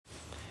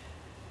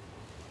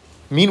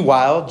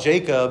Meanwhile,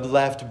 Jacob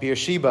left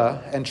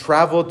Beersheba and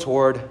traveled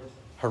toward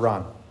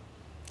Haran.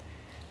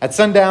 At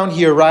sundown,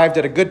 he arrived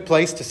at a good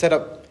place to set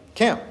up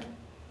camp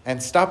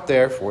and stopped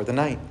there for the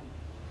night.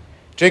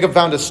 Jacob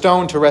found a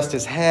stone to rest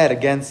his head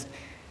against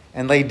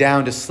and lay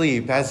down to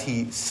sleep. As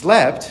he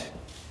slept,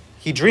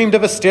 he dreamed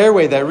of a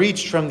stairway that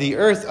reached from the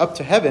earth up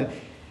to heaven,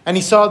 and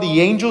he saw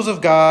the angels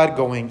of God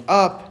going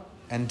up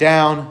and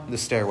down the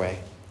stairway.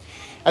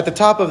 At the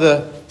top of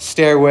the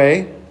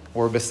stairway,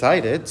 or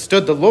beside it,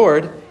 stood the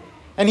Lord,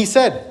 and he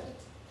said,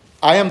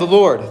 I am the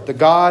Lord, the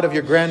God of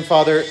your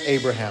grandfather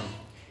Abraham,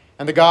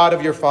 and the God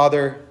of your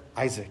father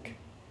Isaac.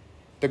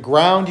 The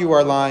ground you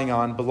are lying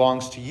on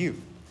belongs to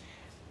you.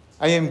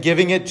 I am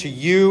giving it to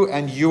you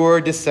and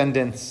your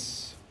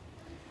descendants.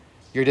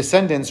 Your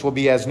descendants will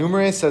be as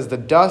numerous as the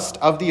dust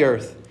of the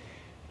earth.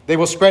 They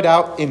will spread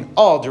out in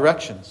all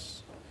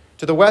directions,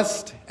 to the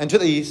west and to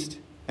the east,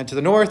 and to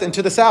the north and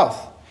to the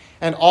south.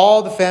 And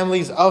all the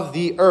families of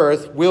the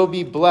earth will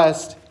be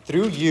blessed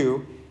through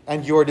you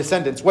and your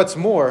descendants. What's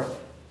more,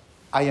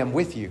 I am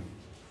with you,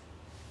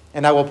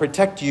 and I will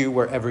protect you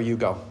wherever you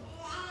go.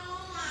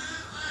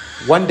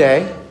 One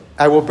day,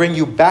 I will bring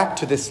you back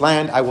to this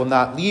land. I will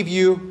not leave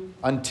you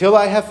until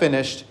I have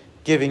finished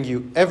giving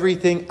you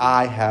everything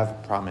I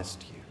have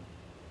promised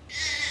you.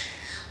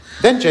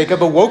 Then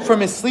Jacob awoke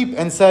from his sleep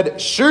and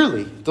said,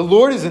 surely the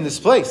Lord is in this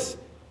place,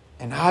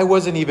 and I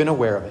wasn't even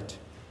aware of it.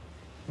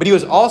 But he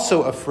was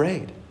also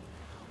afraid.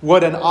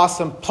 What an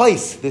awesome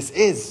place this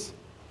is.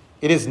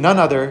 It is none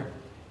other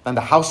than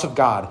the house of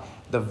God,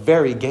 the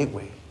very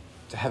gateway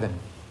to heaven.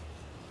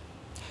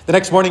 The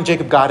next morning,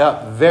 Jacob got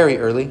up very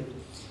early.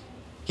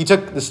 He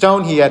took the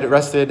stone he had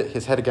rested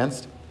his head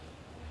against,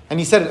 and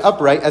he set it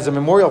upright as a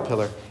memorial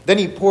pillar. Then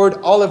he poured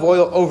olive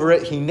oil over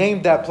it. He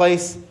named that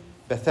place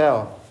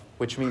Bethel,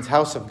 which means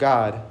house of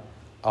God,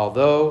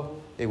 although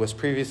it was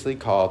previously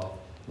called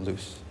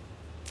Luz.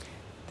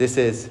 This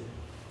is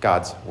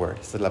God's word.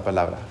 Esta es la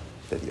palabra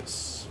de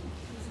Dios.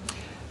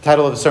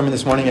 Title of the sermon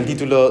this morning, el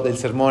título del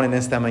sermón en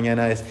esta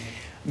mañana es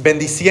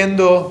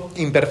Bendiciendo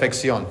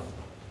Imperfección.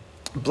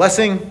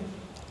 Blessing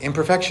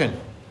Imperfection.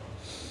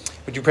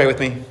 Would you pray with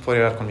me? Puede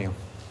orar conmigo.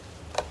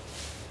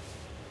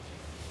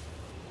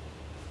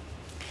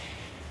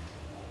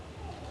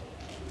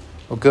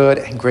 Oh good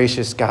and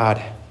gracious God,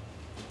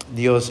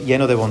 Dios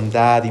lleno de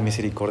bondad y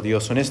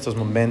misericordioso en estos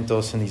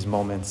momentos, in these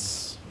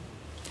moments.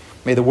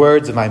 May the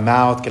words of my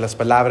mouth, que las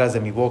palabras de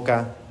mi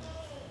boca,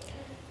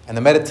 and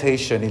the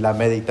meditation y la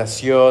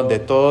meditación de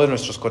todos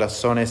nuestros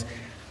corazones,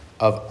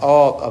 of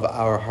all of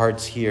our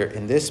hearts here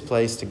in this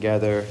place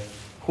together,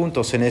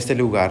 juntos en este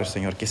lugar,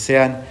 Señor, que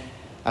sean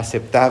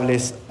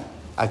aceptables,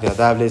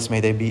 agradables,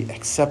 may they be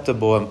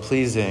acceptable and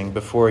pleasing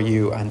before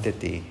you ante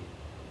ti.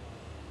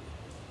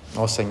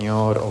 Oh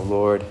Señor, oh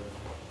Lord,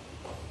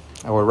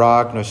 our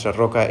rock, nuestra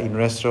roca y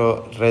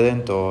nuestro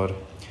redentor.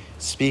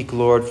 Speak,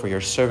 Lord, for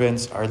your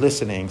servants are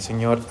listening.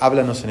 Señor,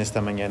 háblanos en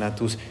esta mañana.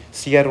 Tus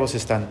siervos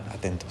están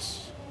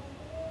atentos.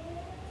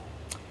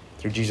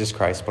 Through Jesus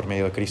Christ, por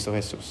medio de Cristo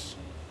Jesús.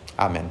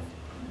 Amen.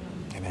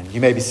 Amen. You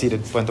may be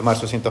seated. Pueden tomar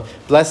su asiento.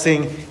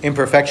 Blessing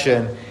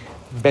imperfection.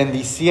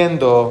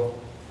 Bendiciendo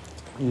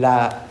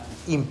la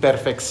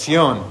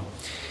imperfección.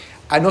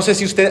 No sé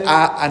si usted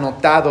ha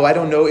anotado, I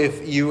don't know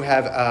if you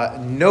have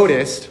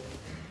noticed,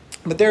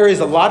 but there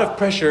is a lot of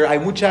pressure, hay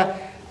mucha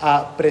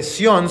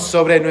presión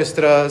sobre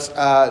nuestras,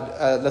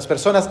 las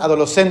personas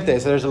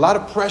adolescentes. There's a lot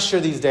of pressure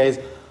these days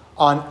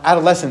on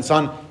adolescents,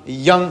 on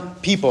young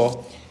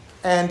people.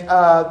 And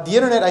the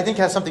internet, I think,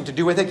 has something to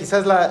do with it.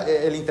 Quizás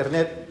el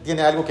internet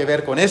tiene algo que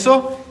ver con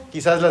eso.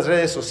 Quizás las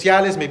redes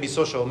sociales, maybe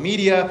social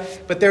media.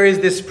 But there is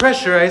this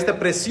pressure, esta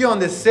presión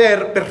de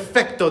ser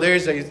perfecto. There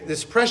is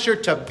this pressure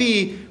to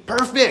be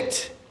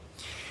perfect.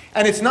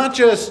 And it's not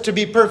just to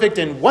be perfect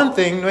in one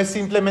thing. No es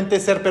simplemente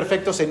ser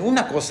perfectos en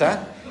una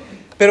cosa.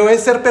 Pero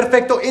es ser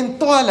perfecto en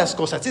todas las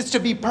cosas. It's to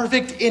be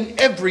perfect in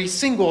every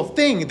single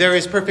thing. There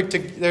is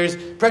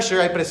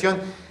pressure, hay presión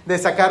de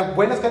sacar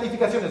buenas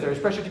calificaciones. There is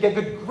pressure to get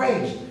good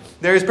grades.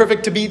 There is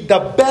perfect to be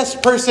the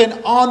best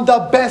person on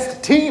the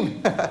best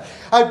team.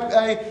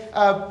 Hay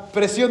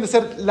presión de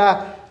ser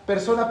la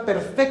persona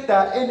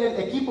perfecta en el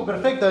equipo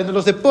perfecto, en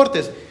los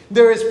deportes.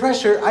 There is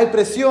pressure, hay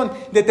presión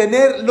de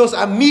tener los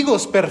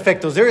amigos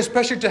perfectos. There is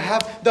pressure to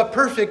have the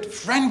perfect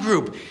friend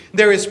group.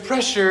 There is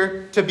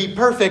pressure to be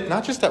perfect,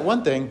 not just at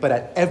one thing, but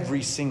at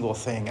every single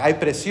thing. Hay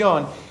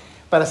presión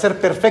para ser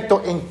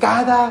perfecto en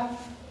cada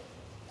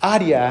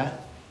área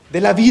de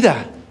la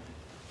vida.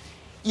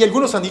 Y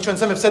algunos han dicho, and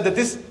some have said that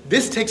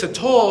this takes a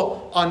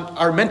toll on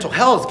our mental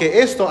health, que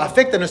esto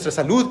afecta nuestra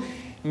salud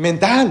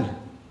mental.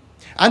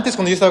 Antes,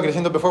 cuando yo estaba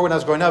creciendo, before when I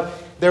was growing up,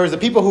 there was the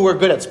people who were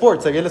good at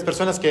sports. Había las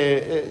personas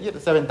que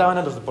se aventaban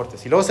a los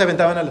deportes. Y luego se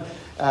aventaban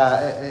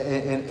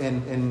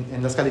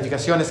en las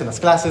calificaciones, en las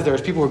clases. There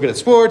was people who were good at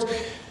sports,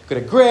 good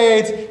at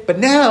grades. But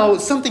now,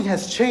 something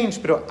has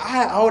changed. Pero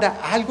ahora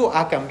algo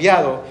ha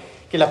cambiado.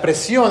 Que la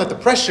presión, that the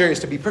pressure is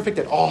to be perfect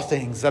at all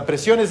things. La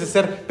presión es de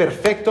ser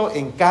perfecto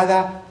en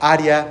cada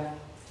área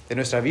de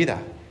nuestra vida.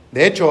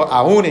 De hecho,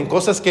 aún en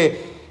cosas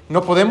que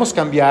no podemos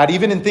cambiar,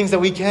 even in things that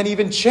we can't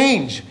even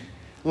change.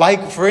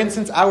 Like, for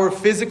instance, our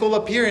physical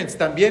appearance.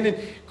 También,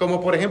 como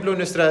por ejemplo,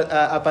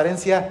 nuestra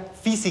apariencia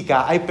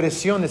física. Hay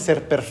presión de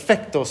ser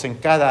perfectos en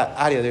cada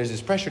área. There's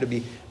this pressure to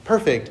be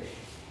perfect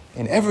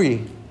in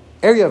every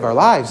area of our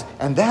lives.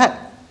 And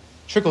that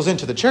trickles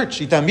into the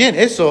church. Y también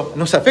eso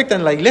nos afecta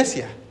en la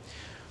iglesia.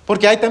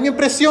 Porque hay también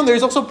presión.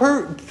 There's also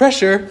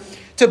pressure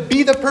to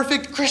be the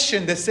perfect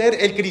Christian. De ser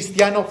el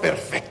cristiano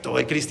perfecto.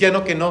 El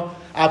cristiano que no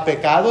ha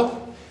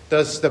pecado.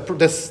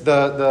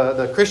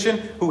 The Christian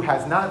who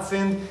has not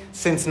sinned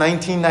since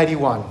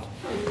 1991.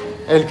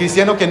 El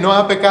cristiano que no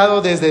ha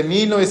pecado desde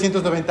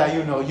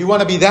 1991. You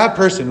want to be that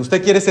person.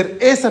 Usted quiere ser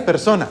esa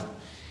persona.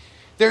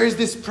 There is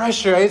this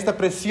pressure, esta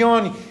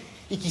presión.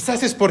 Y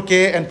quizás es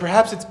porque, and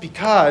perhaps it's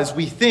because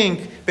we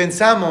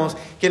pensamos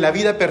que la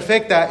vida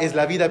perfecta es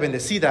la vida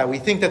bendecida. We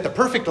think that the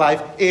perfect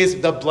life is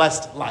the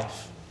blessed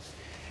life.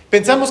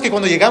 Pensamos que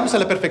cuando llegamos a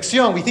la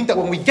perfección, we think that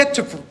when we get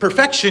to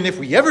perfection, if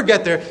we ever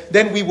get there,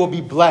 then we will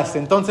be blessed.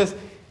 Entonces,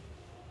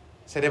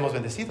 seremos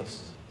bendecidos.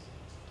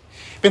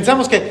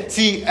 Pensamos que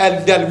si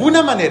de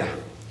alguna manera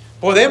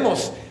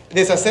podemos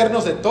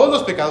deshacernos de todos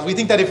los pecados, we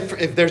think that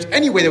if there's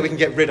any way that we can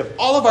get rid of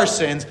all of our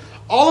sins,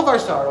 all of our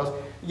sorrows,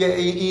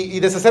 y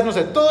deshacernos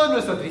de toda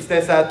nuestra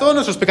tristeza, todos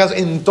nuestros pecados,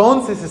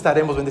 entonces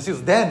estaremos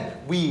bendecidos. Then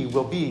we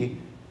will be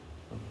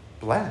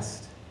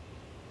blessed.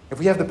 If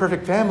we have the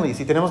perfect family,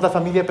 si tenemos la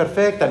familia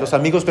perfecta, los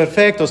amigos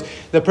perfectos,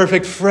 the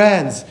perfect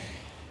friends,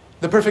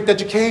 the perfect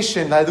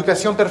education, la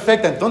educación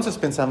perfecta, entonces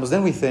pensamos,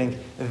 then we think,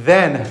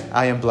 then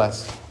I am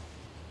blessed.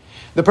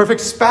 The perfect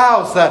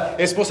spouse, la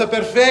esposa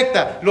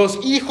perfecta, los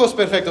hijos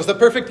perfectos, the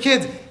perfect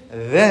kids,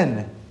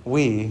 then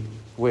we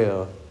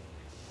will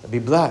be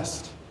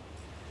blessed.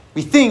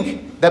 We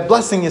think that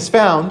blessing is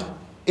found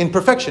in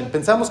perfection.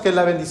 Pensamos que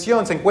la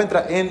bendición se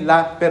encuentra en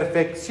la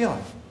perfección.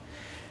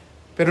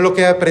 Pero lo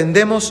que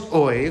aprendemos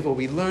hoy, what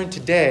we learn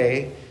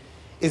today,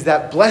 is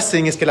that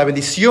blessing es que la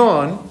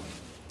bendición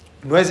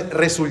no es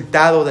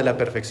resultado de la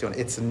perfección.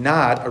 It's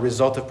not a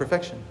result of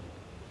perfection.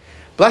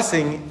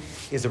 Blessing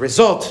is the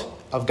result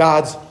of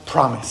God's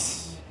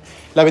promise.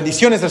 La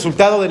bendición es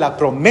resultado de la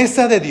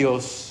promesa de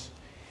Dios,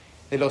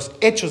 de los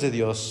hechos de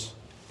Dios,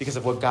 because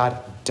of what God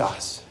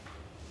does.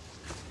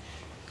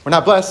 We're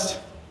not blessed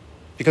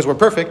because we're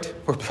perfect.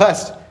 We're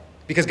blessed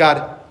because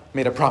God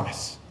made a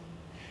promise.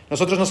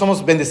 Nosotros no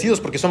somos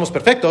bendecidos porque somos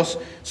perfectos.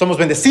 Somos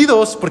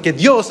bendecidos porque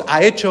Dios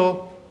ha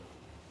hecho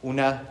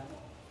una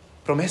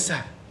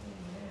promesa.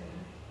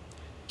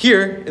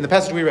 Here, in the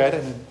passage we read,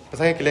 en el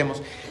pasaje que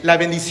leemos, la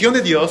bendición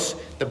de Dios,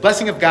 the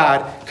blessing of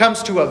God,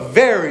 comes to a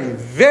very,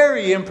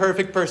 very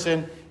imperfect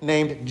person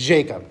named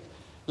Jacob.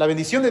 La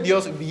bendición de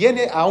Dios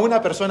viene a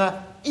una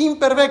persona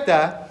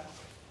imperfecta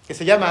que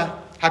se llama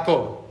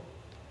Jacob.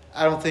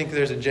 I don't think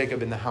there's a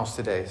Jacob in the house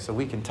today, so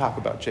we can talk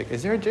about Jacob.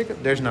 Is there a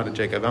Jacob? There's not a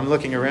Jacob. I'm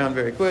looking around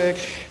very quick.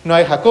 No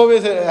hay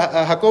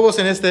Jacobos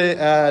en este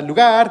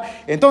lugar.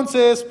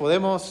 Entonces,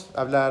 podemos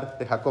hablar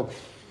de Jacob.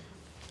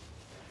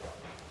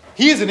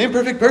 He is an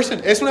imperfect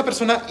person. Es una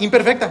persona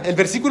imperfecta. El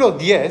versículo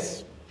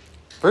 10,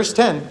 verse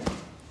 10,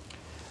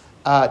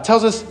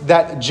 tells us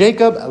that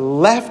Jacob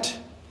left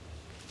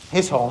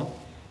his home.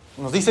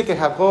 Nos dice que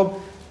Jacob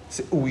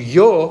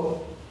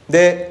huyó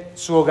de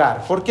su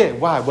hogar. ¿Por qué?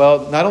 Why?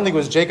 Well, not only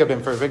was Jacob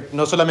imperfect,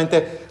 no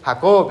solamente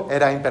Jacob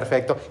era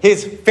imperfecto,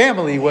 his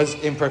family was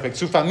imperfect.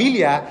 Su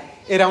familia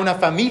era una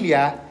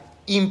familia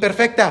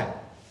imperfecta.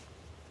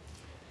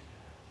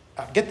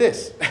 Get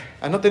this.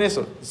 Anoten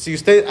eso. Si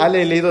usted ha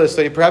leído the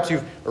story, perhaps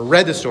you've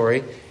read the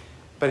story,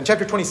 but in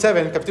chapter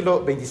 27,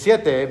 capítulo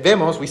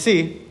 27, we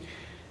see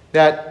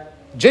that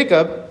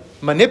Jacob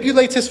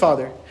manipulates his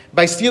father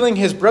by stealing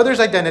his brother's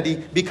identity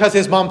because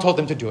his mom told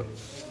him to do it.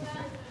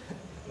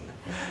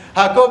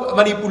 Jacob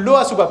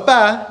manipuló a su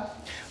papá,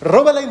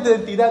 roba la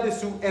identidad de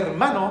su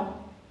hermano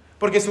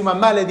porque su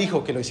mamá le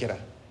dijo que lo hiciera.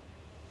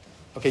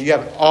 Okay, you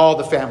have all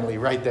the family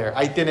right there.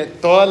 Ahí tiene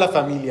toda la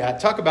familia.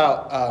 Talk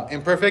about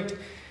imperfect.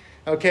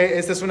 Okay,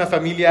 esta es una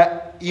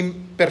familia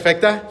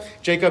imperfecta.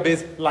 Jacob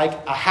is like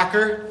a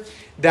hacker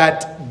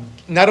that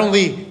not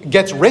only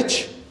gets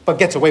rich, but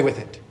gets away with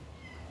it.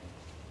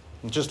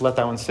 Just let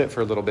that one sit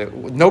for a little bit.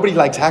 Nobody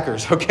likes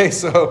hackers, okay?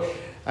 So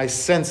I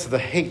sense the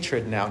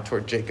hatred now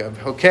toward Jacob,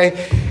 okay?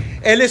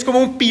 Él es como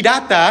un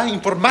pirata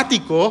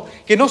informático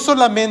que no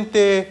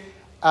solamente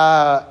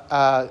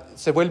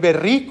se vuelve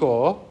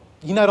rico,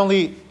 he not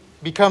only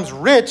becomes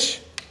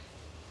rich.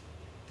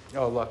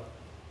 Oh, look,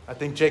 I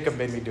think Jacob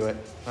made me do it,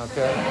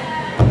 okay?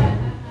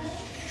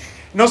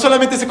 No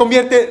solamente se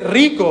convierte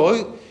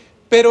rico,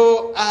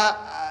 pero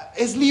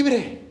es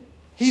libre.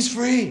 He's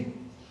free.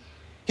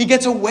 He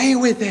gets away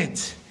with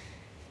it.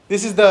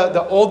 This is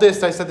the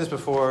oldest, I said this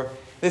before,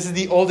 this is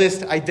the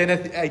oldest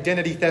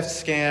identity theft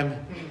scam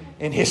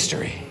in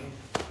history.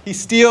 He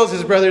steals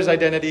his brother's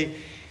identity.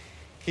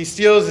 He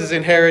steals his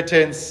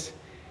inheritance.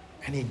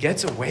 And he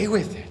gets away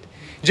with it.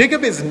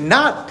 Jacob is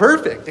not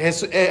perfect.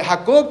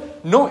 Jacob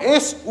no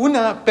es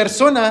una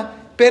persona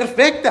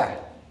perfecta.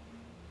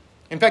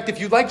 In fact, if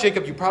you like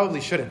Jacob, you probably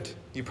shouldn't.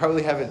 You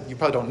probably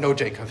don't know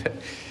Jacob.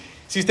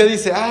 Si usted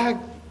dice,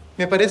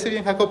 Me parece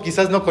bien Jacob.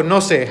 Quizás no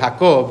conoce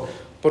Jacob,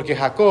 porque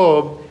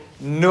Jacob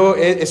no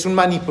es un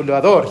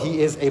manipulador.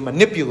 He is a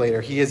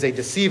manipulator. He is a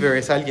deceiver.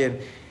 Es alguien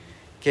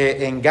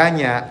que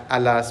engaña a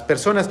las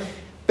personas.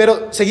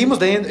 Pero seguimos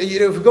leyendo.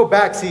 If we go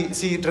back,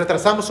 si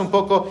retrasamos un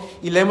poco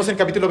y leemos en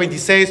capítulo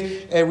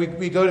 26,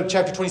 we go to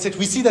chapter 26,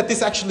 we see that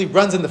this actually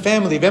runs in the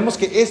family. Vemos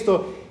que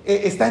esto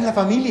está en la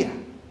familia.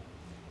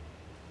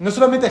 No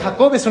solamente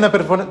Jacob es una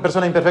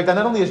persona imperfecta,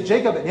 not only is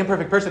Jacob an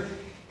imperfect person,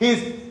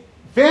 his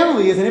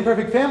family is an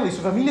imperfect family.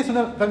 Su familia es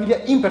una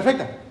familia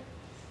imperfecta.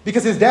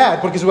 Because his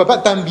dad, porque su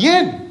papá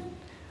también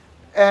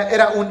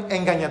era un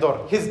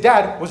engañador. His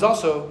dad was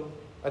also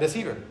a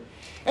deceiver.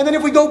 And then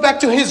if we go back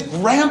to his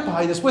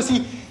grandpa, y después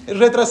si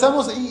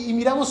retrasamos y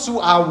miramos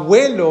su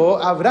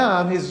abuelo,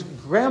 Abraham, his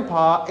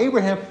grandpa,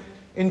 Abraham,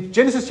 in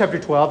Genesis chapter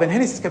 12, en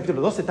Génesis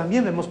capítulo 12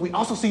 también vemos, we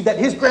also see that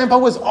his grandpa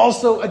was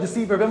also a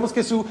deceiver. Vemos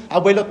que su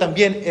abuelo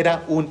también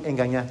era un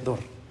engañador.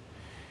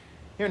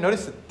 You ever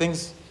notice that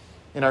things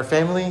in our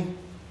family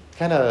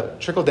kind of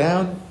trickle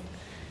down?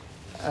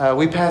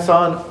 We pass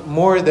on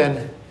more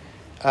than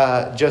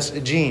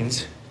just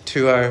genes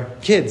to our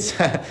kids.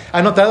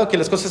 ¿Ha notado que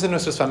las cosas en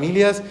nuestras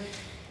familias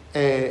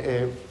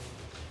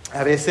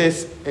a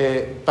veces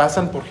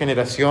pasan por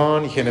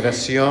generación y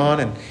generación?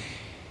 And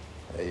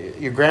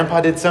your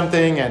grandpa did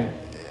something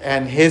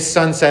and his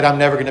son said, I'm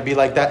never going to be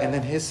like that. And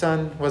then his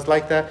son was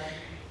like that.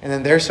 And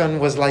then their son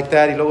was like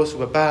that. Y luego su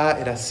papá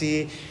era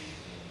así.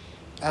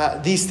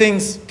 These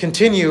things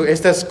continue.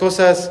 Estas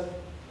cosas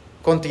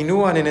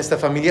continúan en esta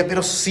familia.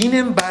 Pero sin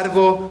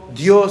embargo,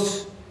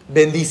 Dios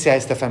bendice a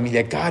esta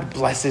familia. God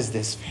blesses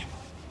this family.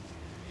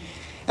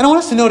 And I want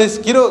us to notice,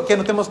 quiero que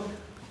notemos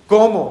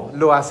cómo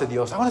lo hace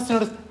Dios. I want us to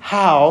notice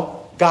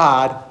how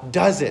God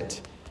does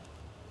it.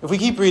 If we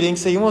keep reading,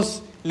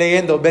 seguimos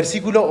leyendo,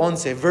 versículo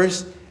 11,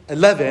 verse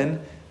 11,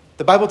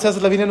 the Bible tells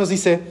us, la Biblia nos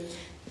dice,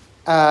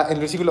 en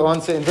versículo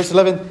 11, in verse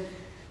 11,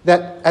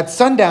 that at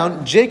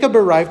sundown, Jacob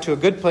arrived to a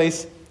good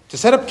place to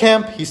set up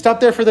camp. He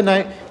stopped there for the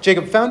night.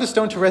 Jacob found a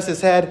stone to rest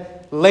his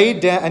head, laid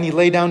down, and he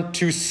lay down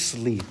to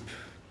sleep.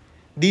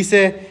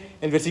 Dice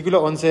el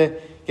versículo 11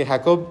 que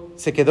Jacob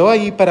se quedó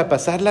ahí para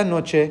pasar la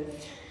noche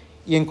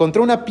y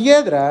encontró una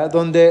piedra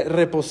donde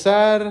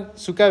reposar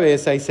su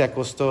cabeza y se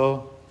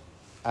acostó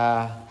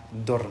a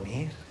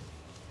dormir.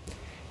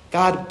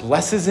 God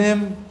blesses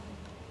him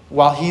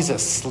while he's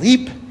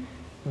asleep.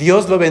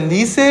 Dios lo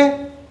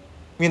bendice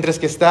mientras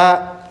que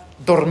está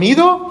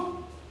dormido.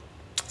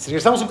 Si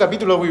regresamos un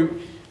capítulo, we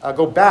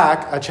go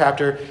back a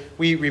chapter,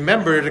 we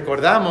remember,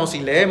 recordamos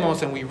y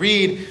leemos and we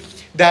read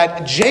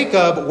that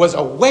Jacob was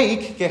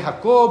awake, que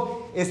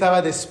Jacob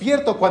estaba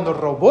despierto cuando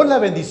robó la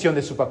bendición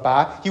de su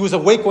papá. He was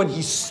awake when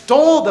he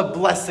stole the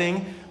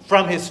blessing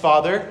from his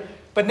father.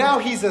 But now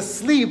he's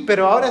asleep,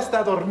 pero ahora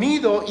está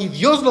dormido y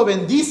Dios lo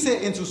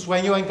bendice en su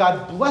sueño and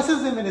God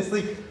blesses him in his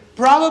sleep.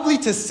 Probably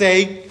to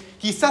say,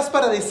 quizás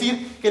para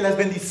decir que las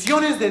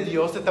bendiciones de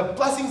Dios, that the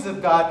blessings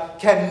of God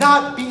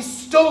cannot be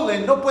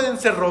stolen, no pueden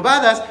ser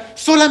robadas,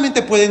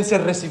 solamente pueden ser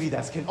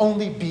recibidas, can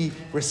only be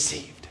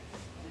received.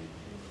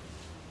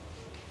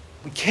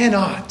 We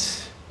cannot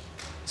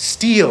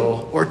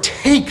steal or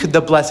take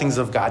the blessings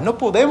of God. No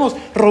podemos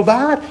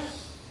robar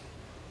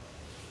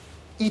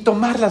y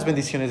tomar las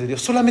bendiciones de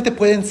Dios. Solamente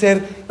pueden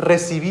ser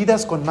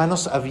recibidas con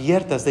manos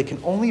abiertas. They can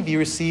only be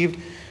received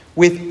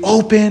with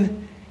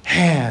open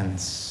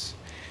hands.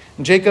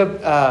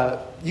 Jacob,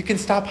 you can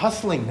stop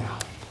hustling now.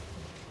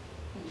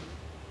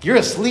 You're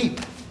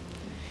asleep.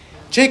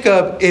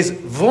 Jacob is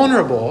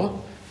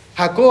vulnerable.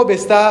 Jacob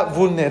está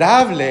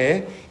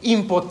vulnerable,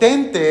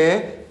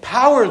 impotente,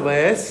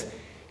 powerless.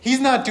 He's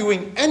not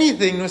doing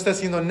anything, no está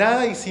haciendo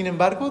nada, y sin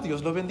embargo,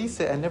 Dios lo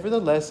bendice. And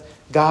nevertheless,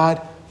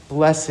 God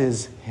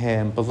blesses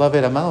him.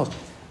 Beloved, amados,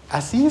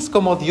 así es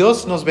como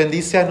Dios nos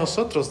bendice a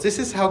nosotros. This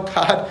is how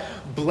God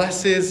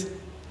blesses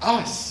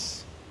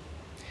us.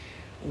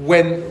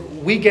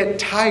 When we get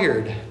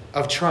tired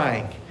of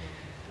trying,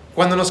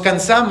 cuando nos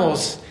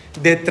cansamos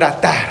de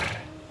tratar.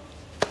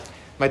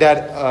 My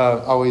dad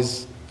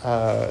always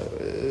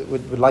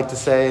would like to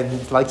say,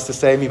 and likes to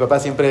say, mi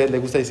papá siempre le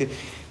gusta decir,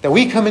 that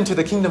we come into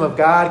the kingdom of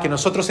God, que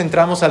nosotros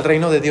entramos al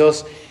reino de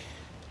Dios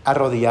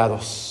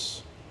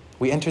arrodillados.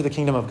 We enter the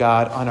kingdom of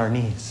God on our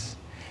knees,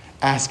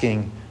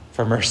 asking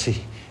for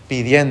mercy,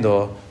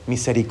 pidiendo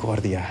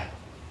misericordia.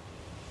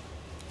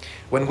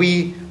 When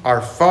we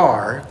are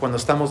far, cuando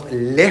estamos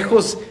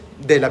lejos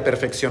de la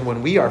perfección,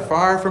 when we are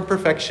far from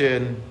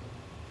perfection,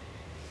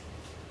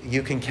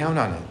 you can count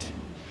on it,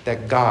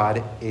 that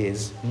God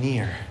is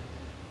near.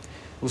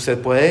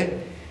 Usted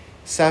puede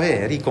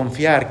saber y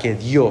confiar que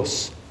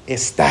Dios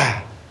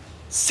está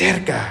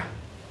cerca.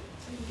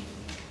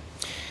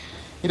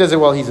 He does it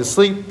while he's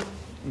asleep.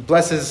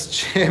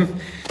 Blesses him.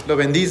 Lo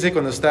bendice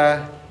cuando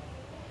está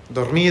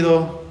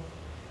dormido,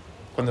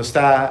 cuando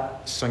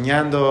está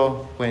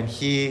soñando, when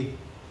he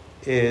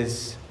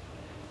is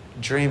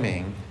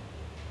dreaming.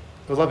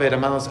 Beloved,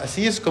 hermanos,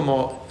 así es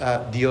como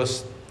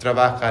Dios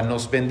trabaja.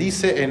 Nos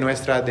bendice en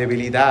nuestra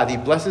debilidad. He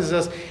blesses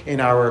us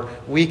in our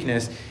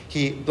weakness.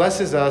 He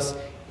blesses us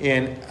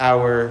in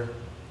our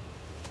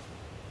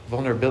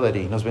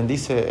vulnerability, nos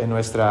bendice en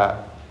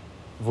nuestra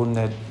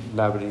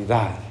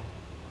vulnerabilidad.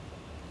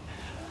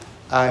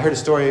 I heard a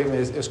story,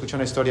 escuché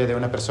una historia de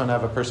una persona,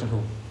 of a person who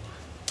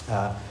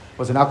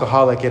was an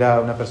alcoholic,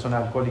 era una persona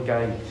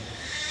alcohólica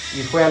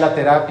y fue a la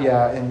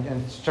terapia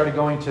and started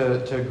going to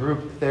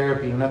group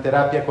therapy, una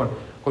terapia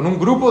con un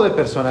grupo de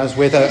personas,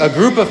 with a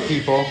group of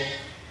people.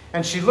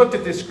 And she looked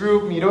at this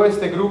group, miró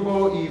este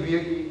grupo y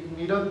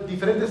miró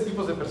diferentes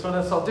tipos de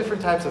personas, saw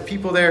different types of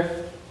people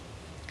there.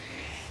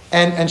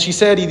 And she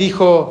said, y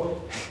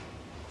dijo,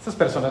 estas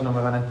personas no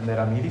me van a entender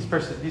a mí.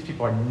 These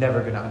people are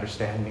never going to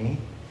understand me.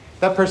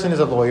 That person is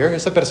a lawyer.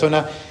 Esa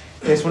persona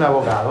es un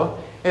abogado.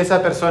 Esa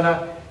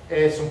persona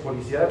es un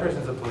policía. That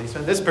person is a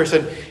policeman. This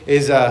person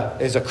is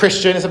a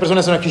Christian. Esa persona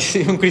es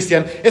un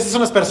cristiano. Esas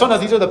son las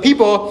personas. These are the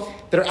people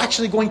that are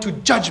actually going to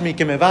judge me,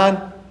 que me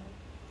van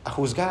a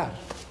juzgar.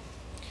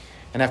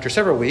 And after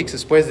several weeks,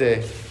 después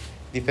de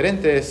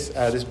diferentes,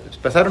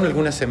 pasaron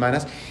algunas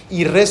semanas,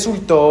 y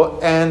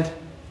resultó, and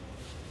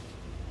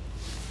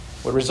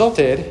what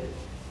resulted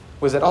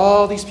was that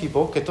all these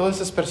people, que todas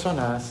esas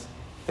personas,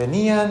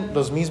 tenían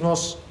los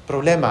mismos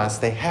problemas.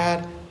 They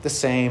had the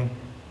same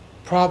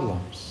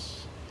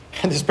problems.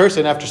 And this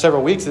person, after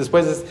several weeks,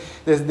 después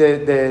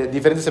de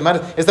diferentes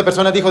semanas, esta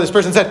persona dijo, this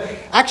person said,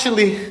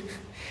 actually,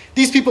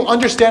 these people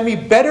understand me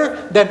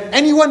better than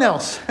anyone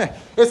else.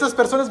 Estas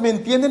personas me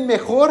entienden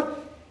mejor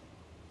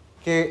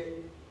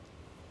que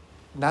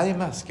nadie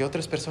más, que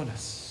otras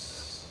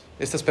personas.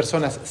 Estas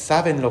personas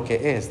saben lo que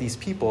es. These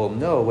people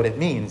know what it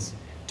means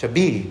to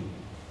be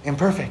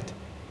imperfect.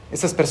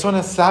 Estas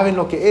personas saben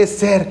lo que es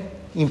ser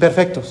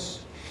imperfectos.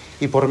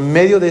 Y por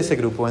medio de ese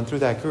grupo, and through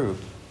that group,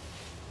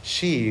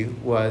 she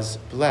was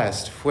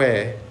blessed.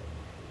 Fue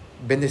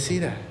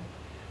bendecida.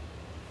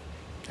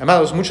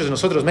 Amados, muchos de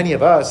nosotros, many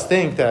of us,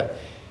 think that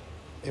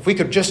if we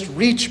could just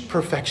reach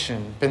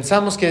perfection,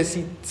 pensamos que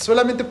si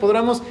solamente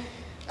podamos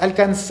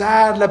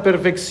alcanzar la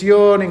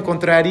perfección,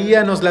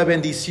 encontraríamos la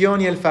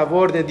bendición y el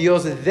favor de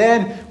Dios,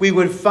 then we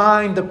would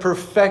find the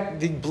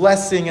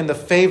blessing and the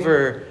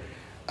favor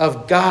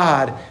of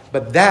God.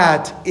 But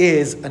that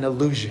is an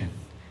illusion.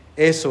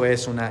 Eso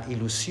es una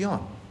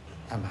ilusión,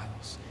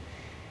 amados.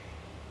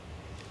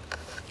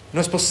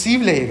 No es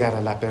posible llegar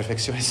a la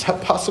perfección. It's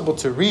not possible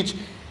to reach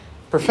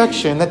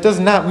perfection. That does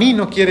not mean,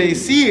 no quiere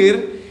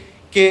decir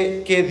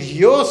que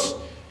Dios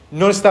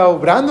no está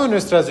obrando en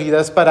nuestras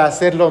vidas para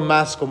hacerlo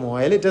más como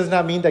Él. It does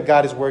not mean that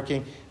God is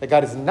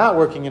not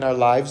working in our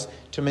lives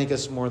to make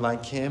us more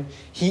like Him.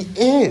 He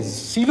is.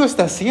 Sí lo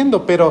está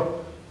haciendo,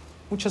 pero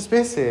muchas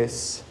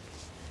veces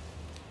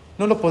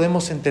no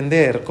podemos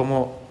entender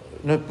cómo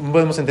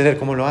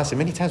lo hace.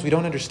 Many times we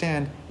don't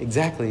understand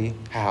exactly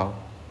how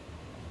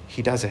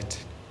He does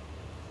it.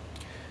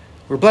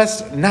 We're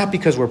blessed not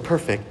because we're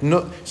perfect.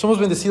 No, somos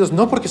bendecidos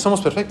no porque somos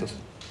perfectos,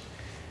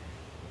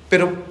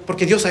 pero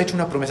porque Dios ha hecho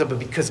una promesa, but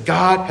because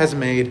God has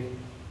made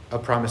a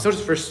promise.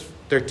 Notice verse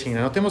 13.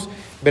 Anotemos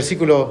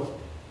versículo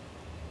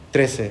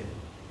 13.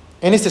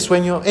 En este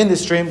sueño, in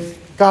this dream,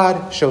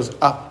 God shows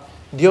up.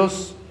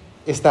 Dios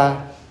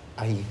está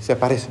ahí, se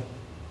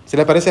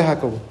le aparece a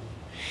Jacob.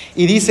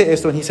 Y dice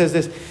esto, and he says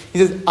this. He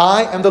says,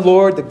 I am the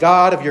Lord, the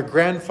God of your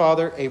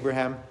grandfather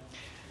Abraham,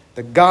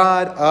 the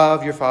God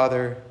of your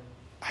father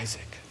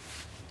Isaac.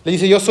 Le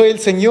dice, yo soy el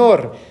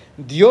Señor,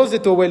 Dios de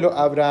tu abuelo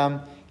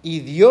Abraham y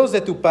Dios de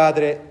tu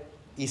padre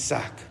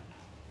Isaac.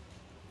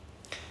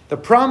 The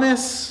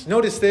promise,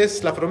 notice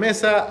this, la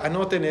promesa,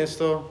 anoten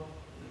esto,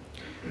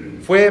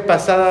 fue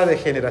pasada de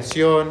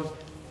generación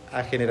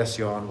a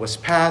generación, was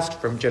passed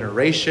from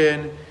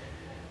generation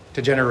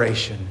to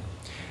generation.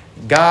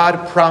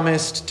 God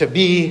promised to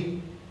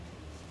be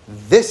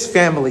this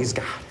family's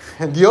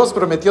God. Dios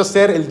prometió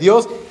ser el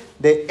Dios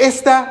de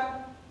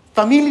esta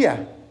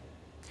familia.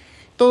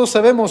 Todos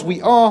sabemos,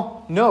 we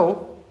all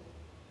know,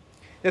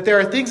 that there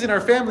are things in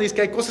our families,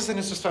 que hay cosas en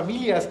nuestras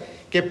familias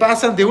que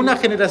pasan de una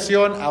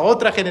generación a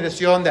otra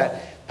generación,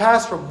 that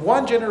pass from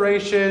one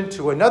generation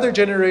to another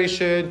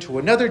generation to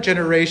another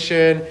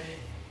generation.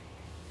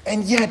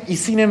 And yet, y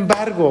sin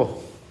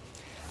embargo,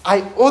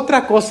 hay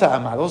otra cosa,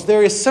 amados.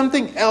 There is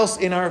something else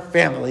in our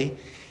family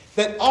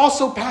that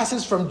also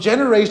passes from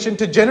generation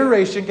to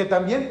generation, que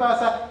también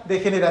pasa de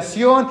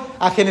generación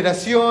a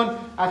generación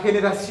a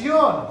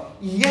generación.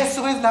 Y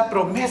eso es la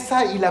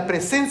promesa y la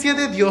presencia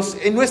de Dios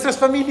en nuestras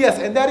familias.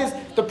 And that is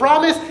the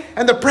promise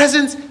and the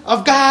presence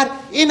of God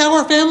in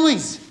our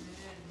families.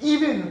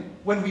 Even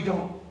when we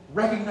don't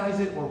recognize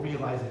it or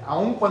realize it.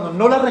 Aun cuando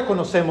no la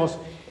reconocemos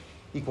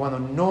y cuando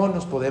no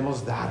nos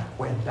podemos dar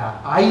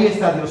cuenta. Ahí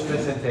está Dios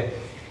presente.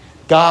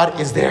 God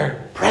is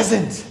there,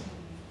 present.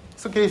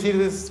 Eso quiere decir,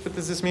 what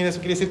does this mean? Eso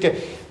quiere decir que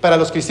para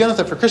los cristianos,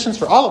 that for Christians,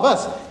 for all of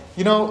us,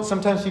 you know,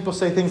 sometimes people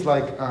say things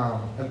like, a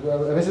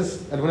veces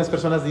algunas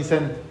personas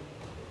dicen,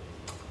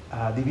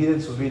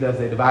 dividen sus vidas,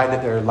 they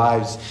divided their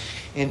lives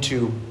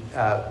into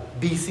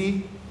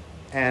BC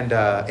and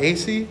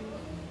AC,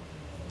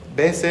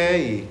 BC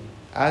y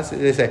AC.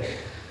 They say,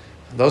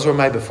 those were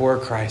my before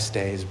Christ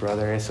days,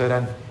 brother. Eso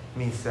eran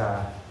mis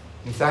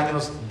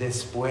años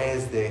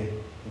después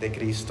de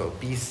Cristo,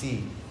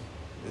 BC.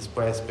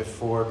 después,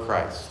 before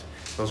Christ.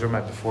 Those are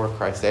my before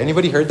Christ days.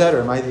 Anybody heard that,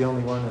 or am I the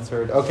only one that's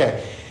heard?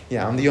 Okay.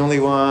 Yeah, I'm the only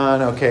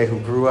one, okay, who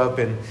grew up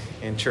in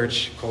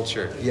church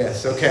culture.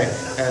 Yes, okay.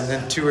 And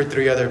then 2 or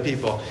 3 other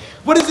people.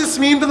 What does this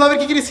mean, beloved?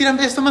 ¿Qué quiere decir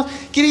esto más?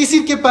 Quiere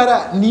decir que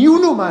para ni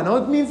un humano,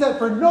 it means that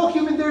for no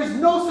human there is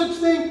no such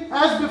thing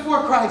as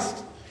before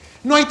Christ.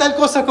 No hay tal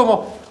cosa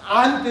como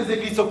antes de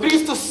Cristo.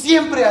 Cristo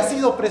siempre ha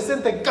sido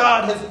presente.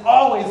 God has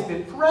always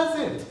been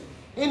present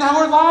in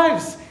our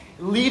lives,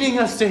 leading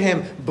us to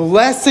Him,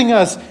 blessing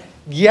us,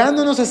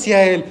 guiándonos hacia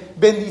Él,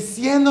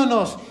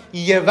 bendiciéndonos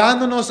y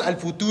llevándonos al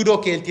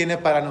futuro que Él tiene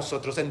para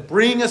nosotros, and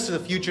bring us to the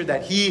future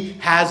that He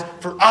has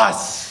for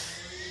us.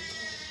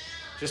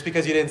 Just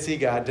because you didn't see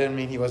God doesn't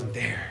mean He wasn't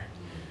there.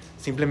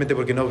 Simplemente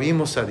porque no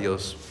vimos a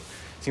Dios,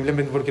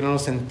 simplemente porque no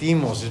nos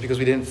sentimos, just because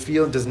we didn't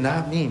feel, does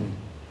not mean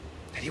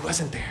that He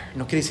wasn't there.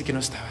 No quiere decir que no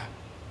estaba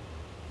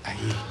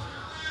ahí.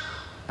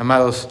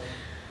 Amados,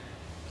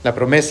 la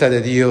promesa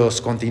de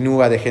Dios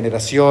continúa de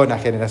generación a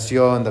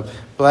generación. The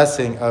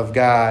blessing of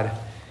God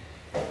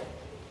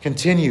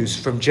continues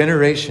from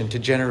generation to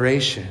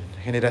generation,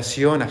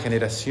 generación a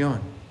generación,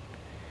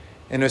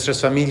 in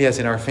nuestras familias,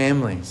 in our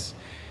families.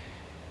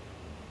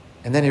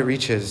 And then it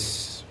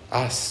reaches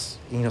us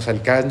y nos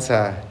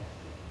alcanza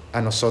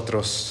a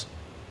nosotros,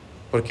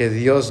 porque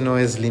Dios no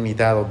es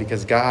limitado,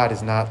 because God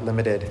is not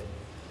limited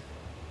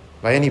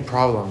by any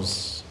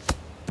problems,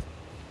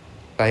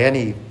 by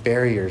any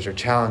barriers or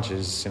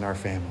challenges in our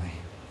family.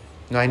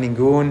 No hay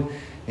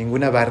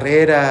ninguna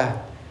barrera,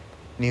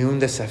 ni un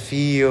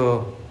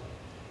desafío,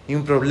 ni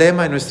un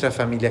problema en nuestra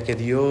familia que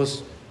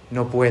Dios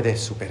no puede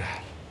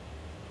superar.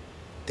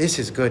 This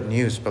is good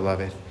news,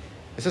 beloved.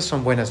 Esas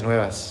son buenas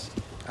nuevas,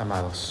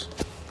 amados.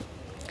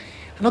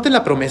 Noten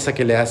la promesa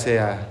que le hace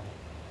a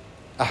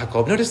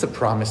Jacob. Notice the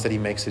promise that he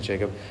makes to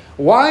Jacob.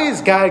 Why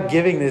is God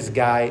giving this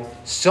guy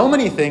so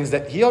many things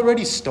that he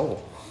already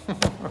stole?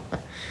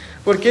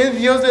 ¿Por qué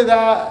Dios le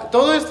da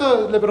todo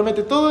esto, le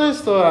promete todo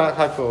esto a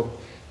Jacob?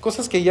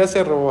 Cosas que ya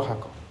se robó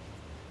Jacob.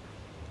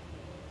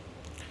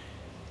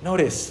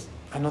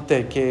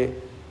 Anote que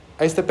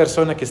a esta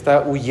persona que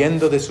está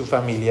huyendo de su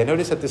familia.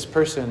 Notice that this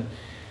person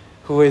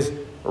who is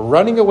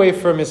running away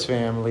from his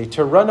family,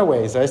 to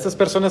runaways, a estas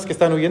personas que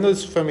están huyendo de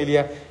su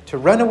familia, to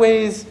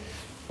runaways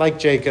like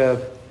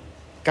Jacob,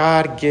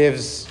 God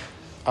gives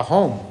a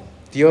home.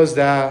 Dios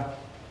da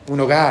un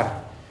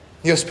hogar.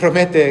 Dios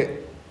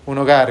promete un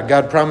hogar.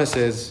 God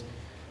promises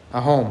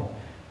a home.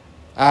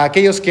 A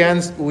aquellos que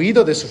han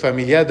huido de su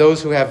familia,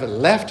 those who have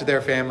left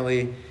their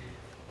family,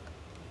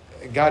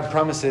 God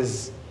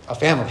promises a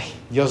family.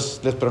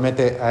 Dios les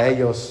promete a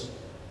ellos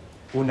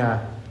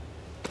una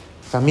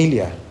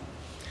familia.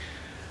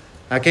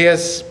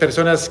 Aquellas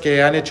personas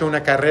que han hecho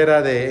una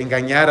carrera de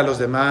engañar a los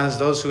demás,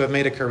 those who have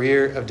made a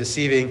career of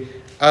deceiving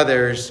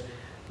others,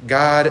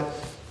 God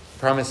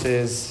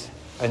promises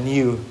a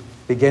new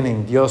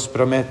beginning. Dios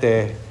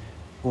promete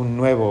un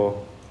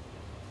nuevo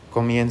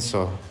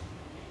comienzo.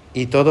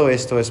 Y todo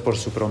esto es por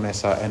su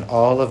promesa, and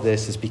all of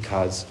this is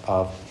because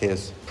of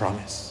His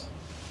promise.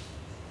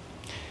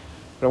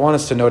 But I want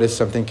us to notice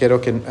something. Quiero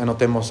que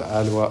anotemos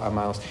algo,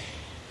 amados.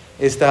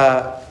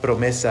 Esta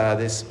promesa,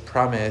 this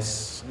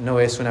promise, no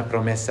es una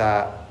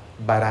promesa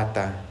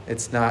barata.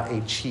 It's not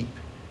a cheap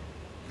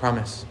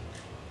promise.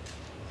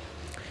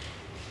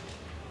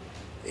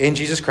 In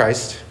Jesus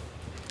Christ,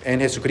 en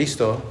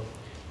Jesucristo,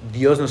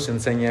 Dios nos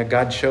enseña,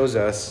 God shows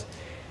us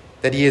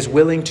that He is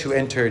willing to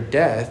enter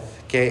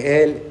death, que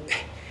Él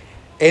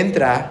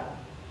entra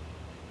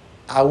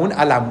aún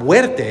a la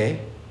muerte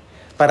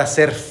para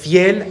ser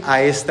fiel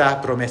a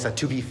esta promesa,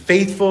 to be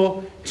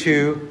faithful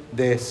to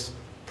this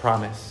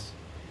promise.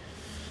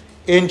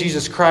 En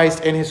Jesus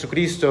Christ, en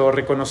Jesucristo,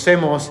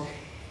 reconocemos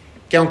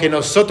que aunque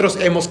nosotros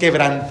hemos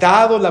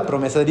quebrantado la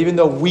promesa, that even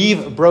though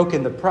we've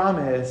broken the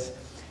promise,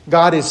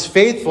 God is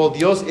faithful,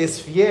 Dios es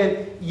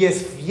fiel, y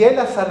es fiel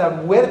hasta la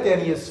muerte,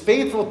 and He is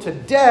faithful to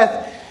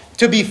death,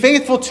 to be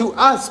faithful to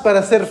us,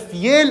 para ser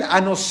fiel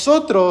a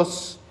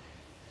nosotros,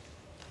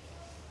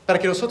 para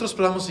que nosotros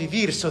podamos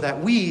vivir, so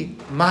that we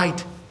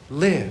might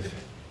live.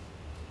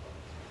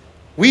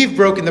 We've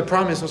broken the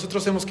promise,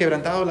 nosotros hemos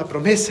quebrantado la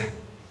promesa.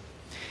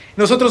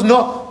 Nosotros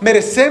no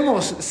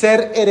merecemos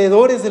ser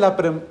heredores de la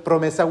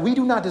promesa. We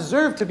do not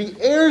deserve to be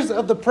heirs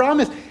of the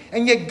promise.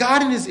 And yet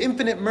God in His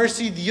infinite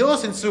mercy,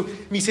 Dios en su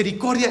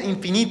misericordia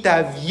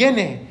infinita,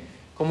 viene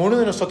como uno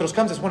de nosotros,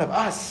 comes as one of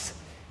us.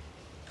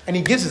 And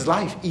He gives His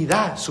life, y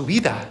da su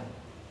vida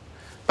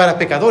para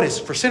pecadores,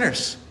 for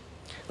sinners,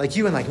 like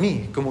you and like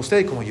me, como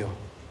usted y como yo.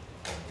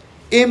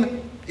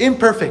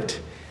 Imperfect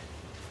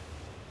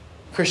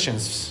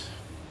Christians,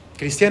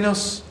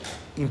 cristianos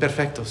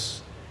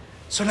imperfectos.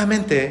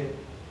 Solamente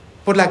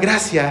por la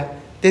gracia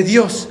de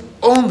Dios.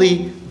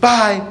 Only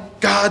by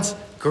God's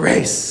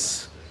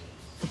grace.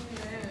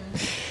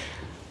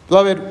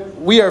 Beloved,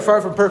 we are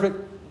far from perfect.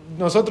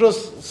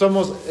 Nosotros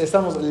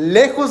estamos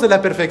lejos de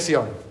la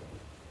perfección.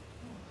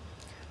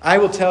 I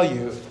will tell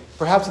you,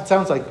 perhaps it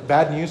sounds like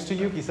bad news to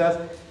you. Quizás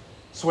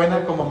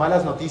suena como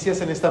malas noticias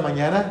en esta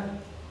mañana.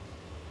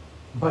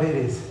 But it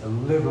is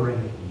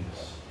liberating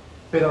news.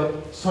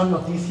 pero son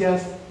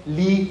noticias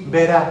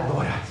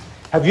liberadoras.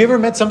 Have you ever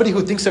met somebody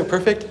who thinks they're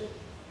perfect?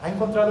 ¿Ha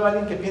encontrado a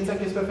alguien que piensa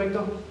que es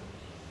perfecto?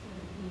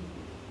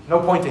 No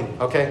pointing,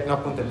 okay? No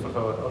apunten, por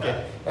favor,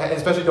 okay?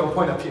 Especially don't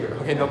point up here,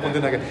 okay? No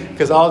apunten acá,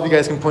 because all of you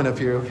guys can point up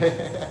here, okay?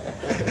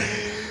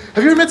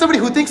 Have you ever met somebody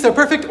who thinks they're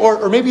perfect,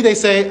 or maybe they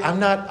say, I'm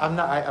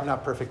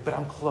not perfect, but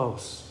I'm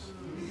close.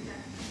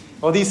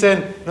 O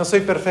dicen, no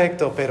soy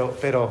perfecto,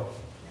 pero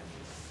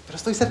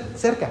estoy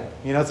cerca.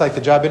 You know, it's like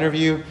the job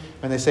interview,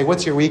 when they say,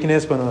 what's your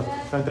weakness? Cuando lo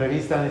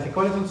entrevistan, dicen,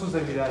 ¿cuáles son sus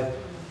debilidades?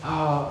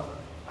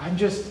 I'm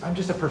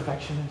just a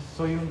perfectionist.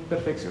 Soy un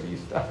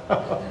perfeccionista.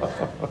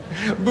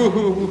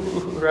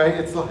 Boo, right?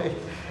 It's like,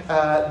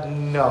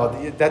 no,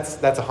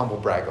 that's a humble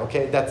brag,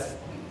 okay?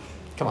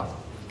 Come on.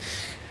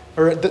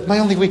 Or my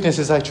only weakness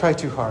is I try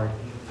too hard.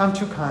 I'm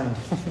too kind.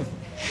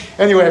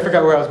 Anyway, I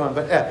forgot where I was going,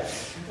 but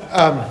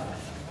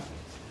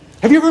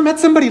have you ever met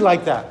somebody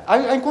like that?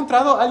 ¿Ha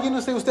encontrado a alguien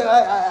usted?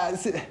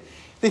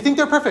 They think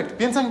they're perfect.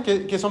 Piensan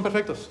que son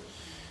perfectos.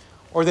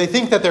 Or they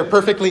think that they're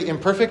perfectly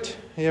imperfect.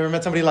 You ever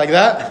met somebody like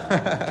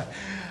that?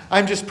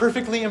 I'm just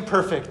perfectly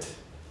imperfect.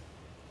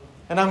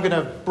 And I'm going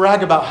to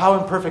brag about how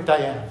imperfect I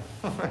am.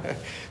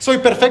 Soy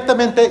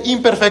perfectamente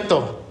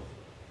imperfecto.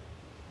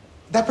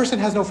 That person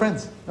has no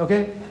friends,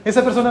 okay?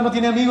 Esa persona no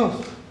tiene amigos.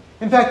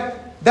 In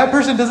fact, that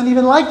person doesn't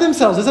even like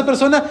themselves. Esa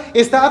persona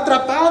está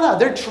atrapada.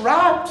 They're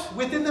trapped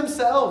within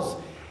themselves.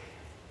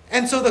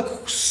 And so the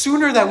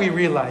sooner that we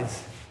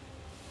realize,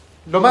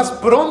 lo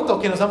más pronto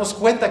que nos damos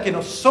cuenta que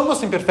no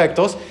somos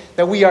imperfectos,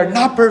 that we are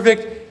not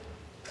perfect,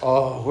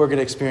 we're going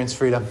to experience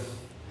freedom.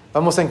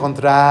 Vamos a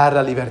encontrar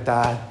la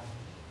libertad.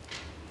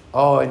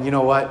 And you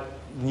know what?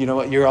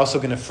 You're also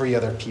going to free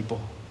other people.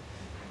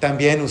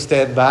 También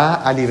usted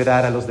va a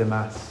liberar a los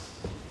demás.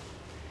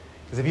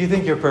 Because if you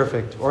think you're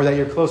perfect, or that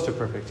you're close to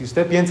perfect, y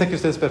usted piensa que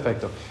usted es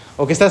perfecto,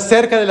 o que está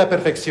cerca de la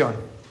perfección,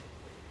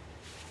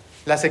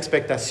 las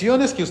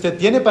expectaciones que usted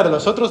tiene para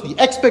los otros, the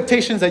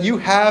expectations that you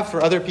have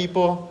for other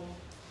people,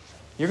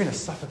 you're going to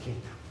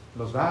suffocate them.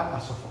 Los va a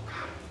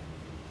sofocar.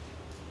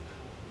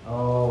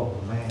 Oh,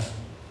 man.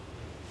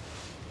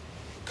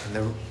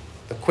 And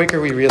the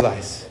quicker we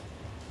realize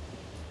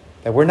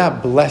that we're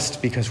not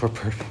blessed because we're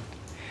perfect.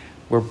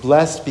 We're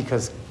blessed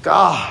because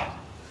God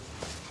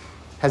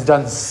has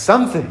done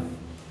something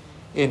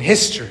in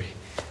history.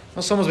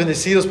 No somos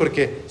bendecidos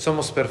porque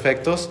somos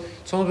perfectos.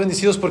 Somos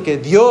bendecidos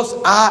porque Dios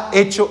ha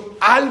hecho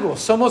algo.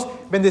 Somos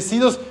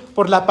bendecidos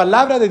por la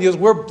palabra de Dios.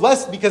 We're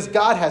blessed because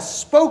God has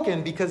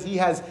spoken, because He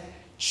has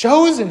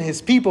chosen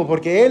His people,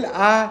 porque Él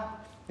ha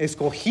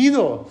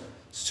escogido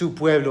su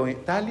pueblo,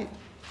 tal y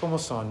como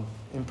son,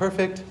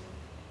 imperfect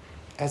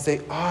as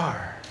they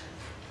are.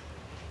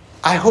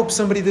 I hope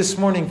somebody this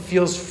morning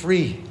feels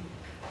free.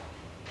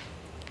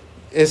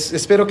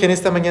 Espero que en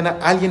esta mañana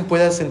alguien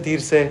pueda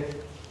sentirse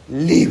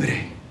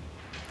libre.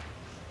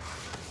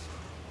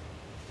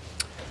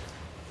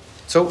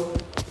 So,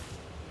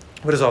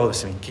 what does all of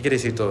this mean? ¿Qué quiere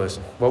decir todo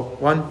eso? Well,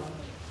 one,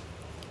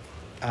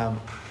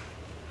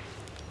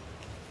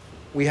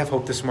 we have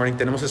hope this morning.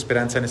 Tenemos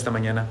esperanza en esta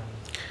mañana.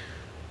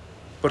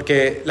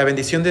 Porque la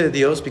bendición de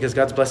Dios, because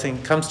God's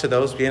blessing comes to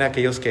those, viene a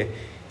aquellos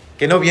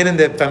que no vienen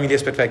de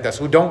familias perfectas,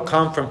 who don't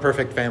come from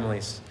perfect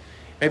families.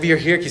 Maybe you're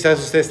here, quizás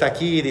usted está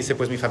aquí y dice,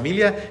 pues mi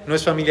familia no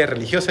es familia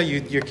religiosa.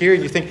 You're here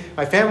and you think,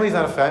 my family is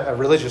not a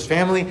religious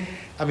family.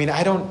 I mean,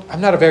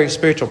 I'm not a very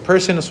spiritual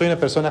person. No soy una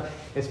persona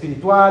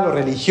espiritual o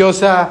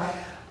religiosa.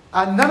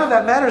 None of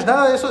that matters.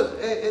 Nada de eso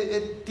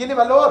tiene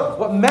valor.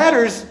 What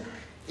matters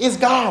is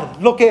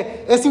God. Lo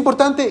que es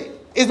importante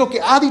es lo que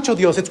ha dicho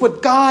Dios. It's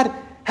what God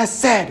has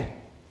said.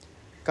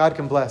 God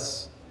can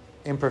bless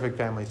imperfect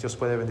families. Dios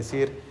puede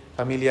bendecir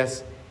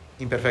familias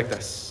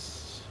imperfectas.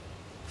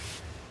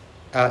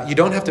 You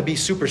don't have to be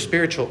super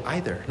spiritual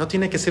either. No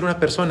tiene que ser una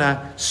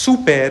persona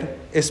super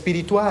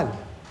espiritual.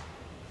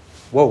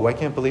 Whoa, I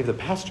can't believe the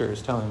pastor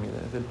is telling me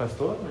that. El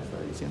pastor me está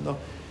diciendo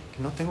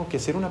que no tengo que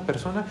ser una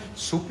persona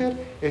super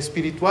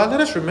espiritual.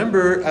 Let us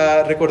remember,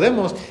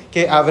 recordemos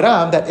que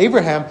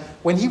Abraham,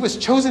 when he was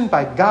chosen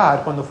by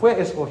God, cuando fue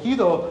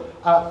escogido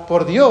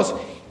por Dios,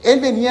 él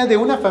venía de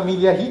una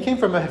familia, he came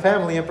from a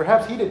family, and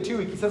perhaps he did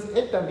too, y quizás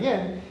él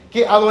también,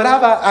 que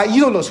adoraba a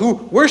ídolos,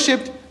 who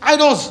worshipped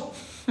idols.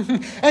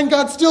 And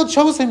God still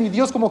chose him, y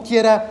Dios como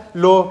quiera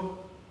lo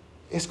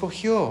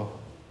escogió.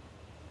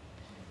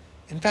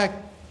 In fact,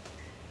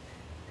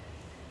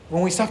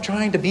 when we stop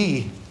trying to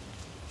be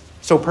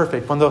so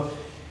perfect, cuando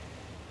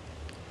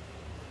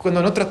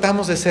no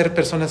tratamos de ser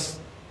personas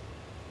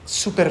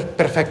super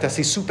perfectas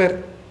y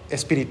super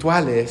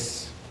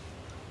espirituales,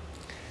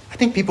 I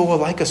think people will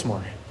like us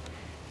more.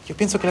 Yo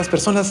pienso que las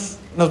personas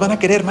nos van a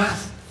querer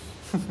más.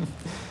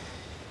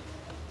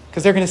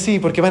 Because they're going to see,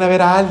 porque van a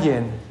ver a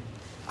alguien.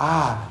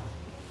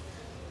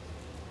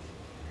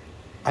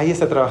 Ahí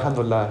está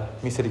trabajando la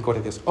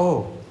misericordia de Dios.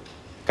 Oh,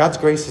 God's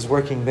grace is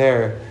working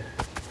there.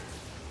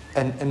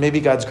 And maybe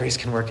God's grace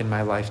can work in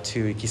my life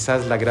too. Y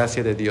quizás la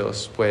gracia de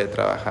Dios puede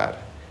trabajar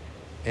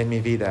en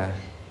mi vida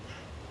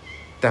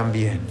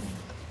también.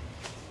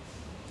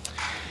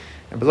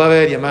 And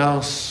beloved y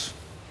amados,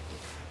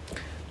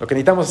 Lo que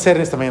necesitamos hacer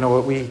en esta mañana,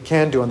 what we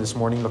can do on this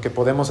morning, lo que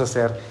podemos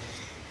hacer,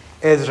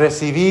 es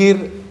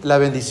recibir la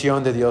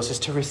bendición de Dios, is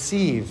to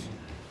receive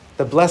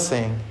the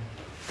blessing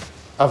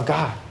of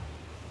God.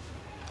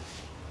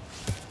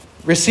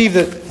 Receive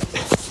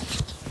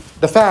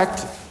the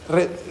fact,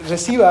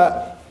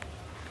 reciba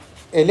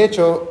el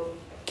hecho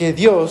que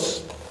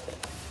Dios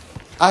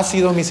ha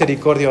sido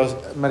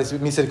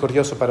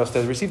misericordioso para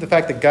usted. Receive the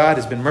fact that God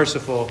has been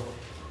merciful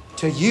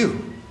to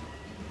you.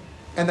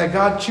 And that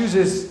God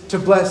chooses to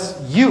bless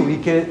you.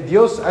 Y que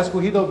Dios ha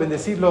escogido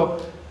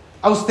bendecirlo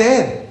a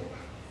usted.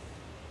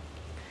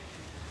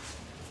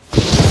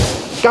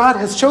 God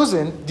has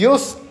chosen,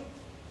 Dios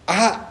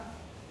ha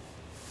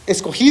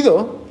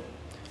escogido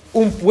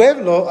un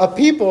pueblo, a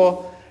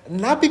people,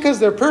 not because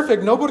they're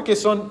perfect, no porque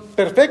son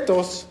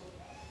perfectos,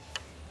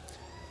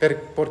 pero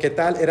porque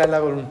tal era la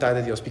voluntad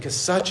de Dios, because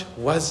such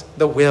was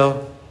the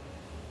will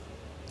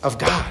of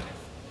God.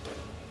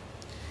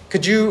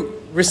 Could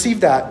you receive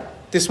that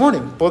this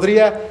morning?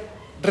 ¿Podría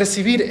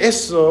recibir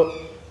eso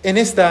en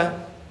esta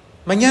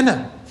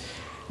mañana?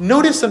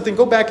 Notice something,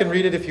 go back and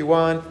read it if you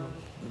want.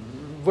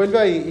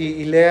 Vuelva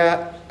y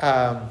lea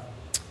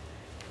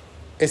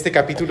este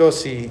capítulo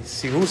si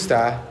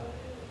gusta.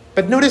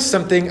 But notice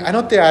something,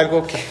 anote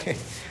algo que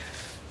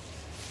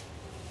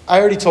I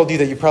already told you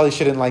that you probably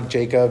shouldn't like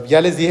Jacob. Ya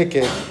les dije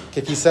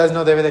que quizás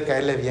no debe de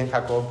caerle bien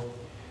Jacob.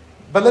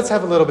 But let's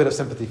have a little bit of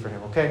sympathy for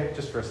him, okay?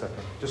 Just for a second.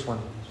 Just one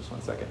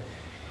second.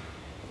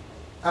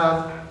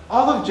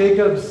 All of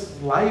Jacob's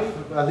life,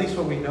 at least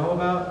what we know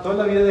about, toda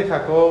la vida de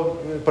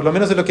Jacob, por lo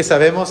menos de lo que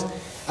sabemos,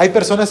 hay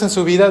personas en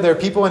su vida, there are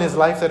people in his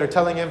life that are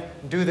telling him,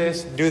 do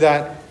this, do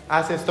that,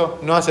 haz esto,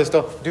 no haz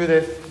esto, do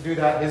this, do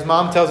that. His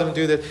mom tells him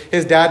do this,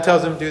 his dad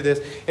tells him do this.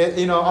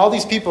 All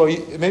these people,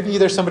 maybe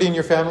there's somebody in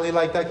your family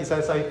like that,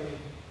 quizás hay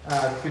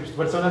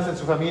personas en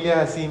su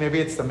familia así, maybe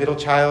it's the middle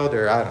child,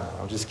 or I don't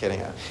know, I'm just kidding.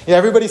 Yeah,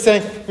 everybody's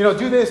saying,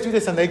 do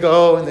this, and they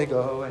go, and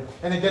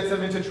it gets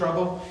them into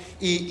trouble.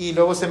 Y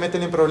luego se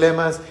meten en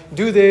problemas,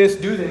 do this,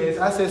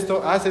 haz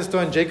esto,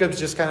 and Jacob's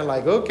just kind of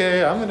like,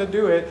 okay, I'm going to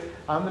do it.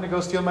 I'm going to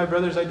go steal my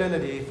brother's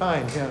identity.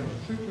 Fine. Yeah.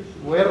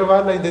 Voy a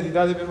robar la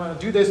identidad de mi hermano.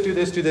 Do this.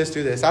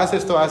 Haz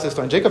esto.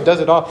 And Jacob does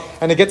it all.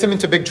 And it gets him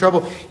into big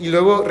trouble. Y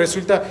luego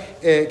resulta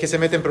que se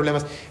mete en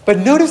problemas. But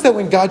notice that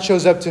when God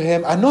shows up to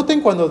him,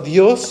 anoten cuando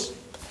Dios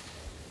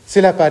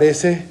se le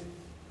aparece,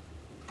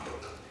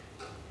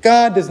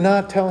 God does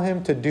not tell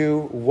him to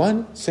do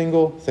one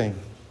single thing.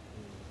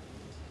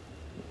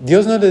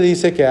 Dios no le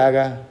dice que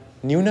haga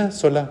ni una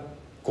sola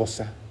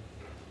cosa.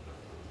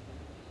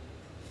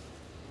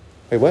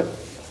 Wait, what?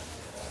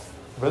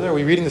 Brother, are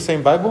we reading the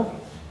same Bible?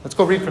 Let's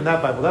go read from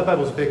that Bible. That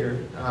Bible's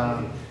bigger.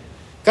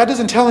 God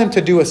doesn't tell him to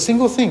do a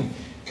single thing.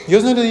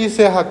 Dios no le dice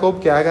a Jacob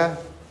que haga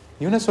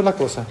ni una sola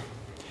cosa.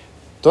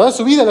 Toda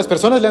su vida las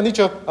personas le han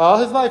dicho,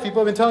 all his life, people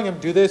have been telling him,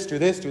 do this.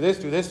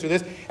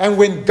 And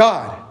when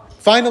God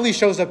finally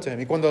shows up to him,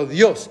 y cuando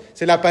Dios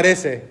se le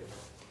aparece,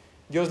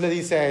 Dios le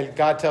dice a él,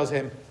 God tells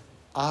him,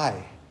 I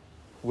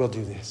will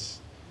do this.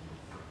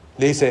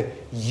 Le dice,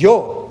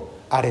 yo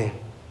haré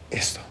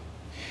esto.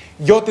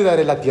 Yo te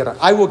daré la tierra.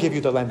 I will give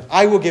you the land.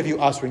 I will give you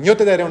offspring. Yo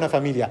te daré una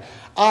familia.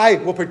 I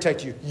will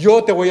protect you.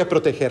 Yo te voy a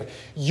proteger.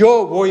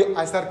 Yo voy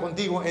a estar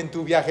contigo en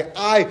tu viaje.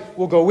 I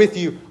will go with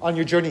you on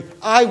your journey.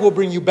 I will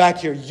bring you back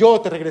here. Yo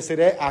te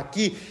regresaré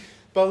aquí.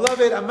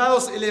 Beloved,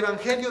 amados, el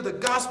evangelio, the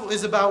gospel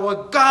is about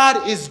what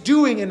God is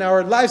doing in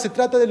our lives. Se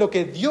trata de lo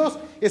que Dios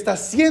está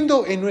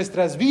haciendo en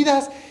nuestras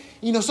vidas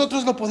y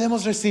nosotros lo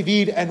podemos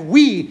recibir, and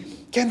we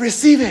can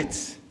receive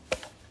it.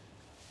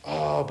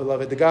 Oh,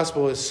 beloved, the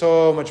gospel is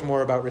so much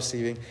more about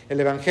receiving. El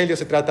evangelio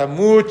se trata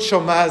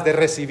mucho más de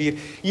recibir.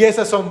 Y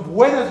esas son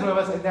buenas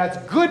nuevas, and that's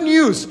good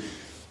news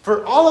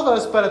for all of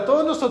us, para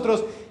todos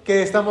nosotros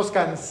que estamos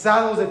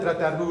cansados de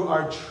tratar, who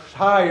are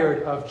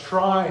tired of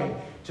trying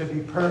to be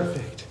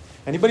perfect.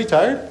 Anybody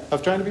tired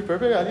of trying to be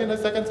perfect? ¿Alguien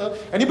está cansado?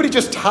 Anybody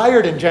just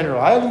tired in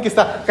general? ¿Alguien que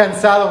está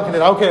cansado en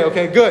general?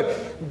 Okay,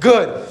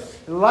 good.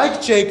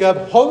 Like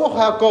Jacob, como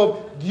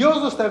Jacob, Dios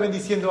lo está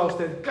bendiciendo a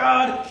usted.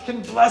 God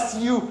can bless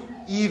you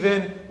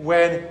even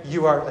when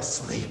you are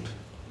asleep.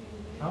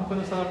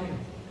 Cuando está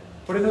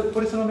dormido.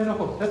 Por eso no me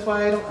enojo. That's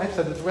why I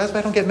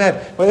don't get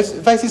mad.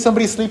 If I see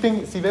somebody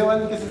sleeping, si veo a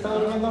alguien que se está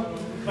durmiendo,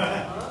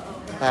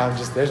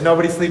 there's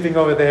nobody sleeping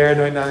over there.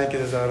 No hay nadie que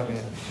se está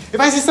durmiendo. If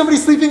I see somebody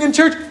sleeping in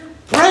church,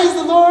 praise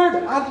the Lord.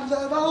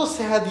 Alabado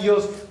sea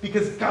Dios,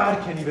 because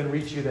God can't even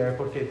reach you there,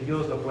 porque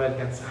Dios lo puede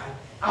alcanzar.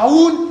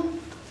 Aún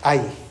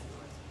ahí.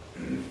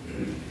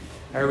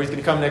 Everybody's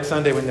going to come next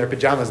Sunday in their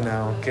pajamas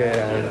now. Okay,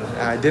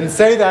 I didn't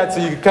say that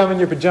so you could come in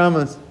your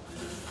pajamas.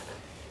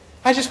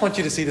 I just want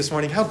you to see this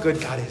morning how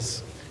good God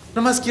is.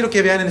 Nomás quiero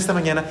que vean en esta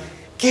mañana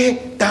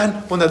qué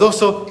tan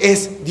bondadoso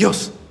es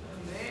Dios.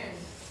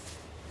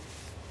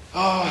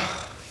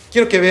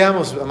 Quiero que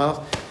veamos, amados.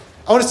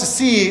 I want us to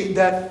see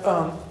that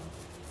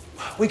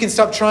we can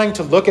stop trying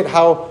to look at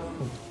how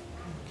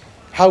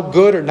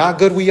good or not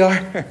good we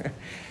are.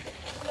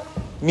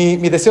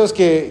 Mi deseo es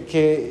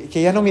que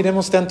ya no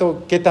miremos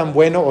tanto qué tan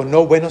bueno o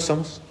no bueno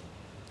somos.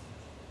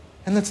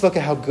 And let's look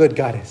at how good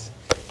God is.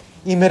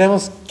 y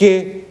veremos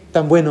qué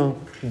tan bueno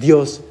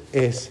Dios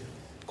es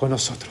con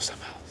nosotros,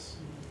 amados.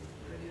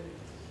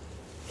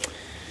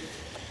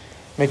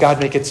 May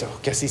God make it so.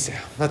 Que así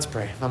sea. Let's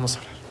pray. Vamos a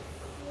orar.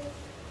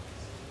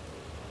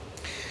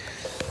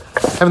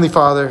 Heavenly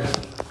Father,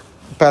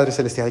 Padre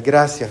Celestial,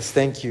 gracias.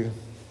 Thank you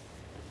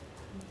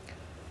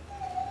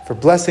for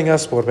blessing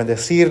us, por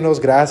bendecirnos.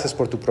 Gracias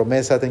por tu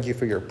promesa. Thank you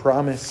for your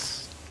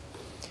promise,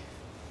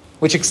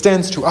 which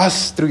extends to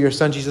us through your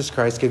Son, Jesus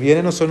Christ, que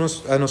viene a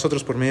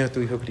nosotros por medio de tu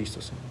Hijo Cristo,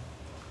 Señor.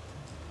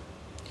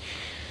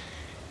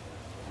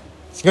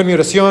 Señor, mi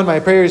oración,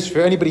 my prayer is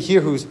for anybody here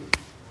who's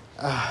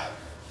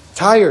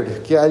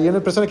tired, que hay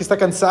una persona que está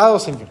cansado,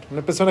 Señor,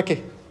 una persona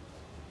que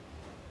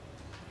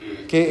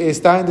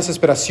está en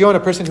desesperación, a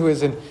person who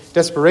is in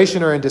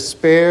desperation or in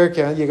despair,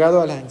 que ha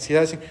llegado a la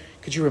ansiedad.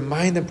 Could you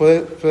remind them,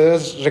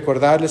 puedes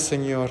recordarles,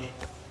 Señor,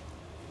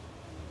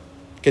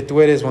 que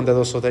tú eres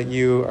bondadoso, that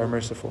you are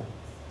merciful.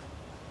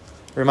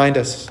 Remind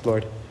us,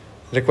 Lord.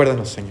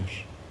 Recuérdanos, Señor.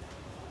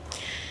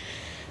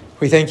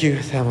 We thank you.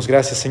 Te damos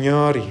gracias,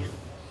 Señor, y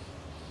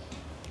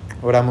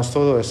oramos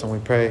todo eso. We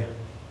pray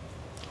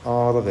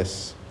all of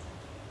this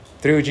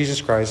through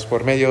Jesus Christ, por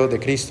medio de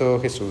Cristo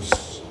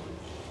Jesús.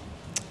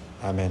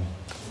 Amén.